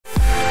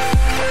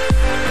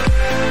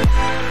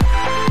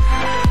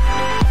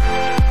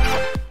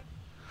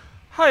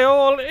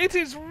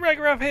it is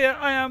Regrav here.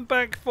 I am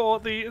back for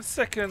the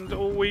second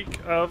week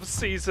of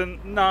Season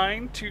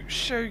 9 to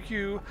show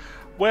you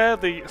where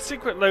the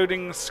secret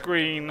loading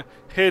screen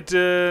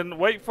hidden.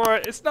 Wait for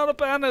it. It's not a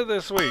banner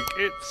this week.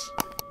 It's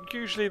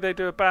usually they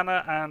do a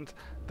banner and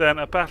then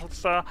a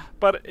Battlestar,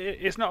 but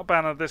it's not a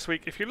banner this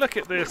week. If you look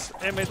at this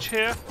image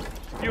here,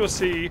 you will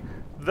see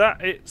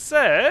that it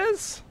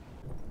says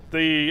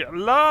the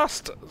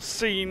last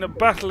seen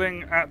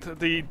battling at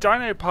the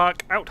Dino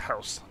Park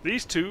outhouse.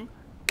 These two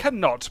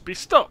cannot be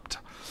stopped.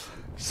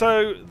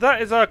 So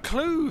that is our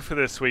clue for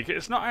this week.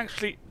 It's not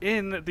actually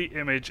in the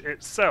image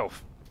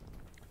itself.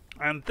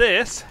 And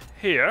this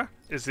here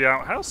is the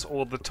outhouse,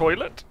 or the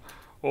toilet,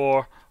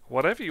 or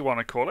whatever you want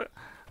to call it.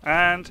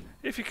 And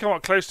if you come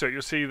up close to it,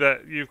 you'll see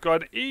that you've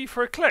got an E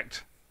for a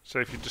collect. So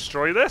if you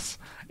destroy this,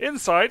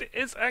 inside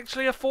it's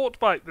actually a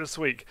Fortbyte this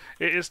week.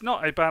 It is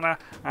not a banner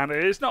and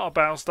it is not a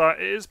Battlestar.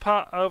 It is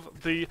part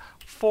of the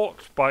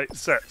Fortbyte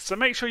set. So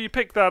make sure you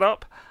pick that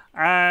up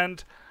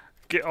and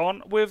get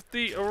on with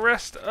the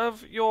rest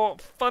of your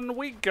fun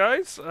week,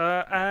 guys.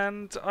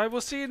 And I will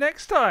see you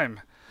next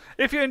time.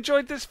 If you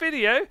enjoyed this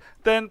video,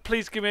 then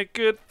please give me a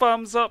good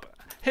thumbs up,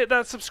 hit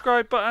that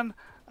subscribe button,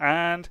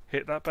 and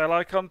hit that bell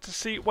icon to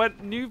see when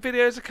new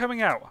videos are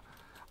coming out.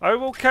 I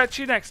will catch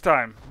you next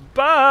time.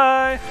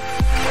 Bye!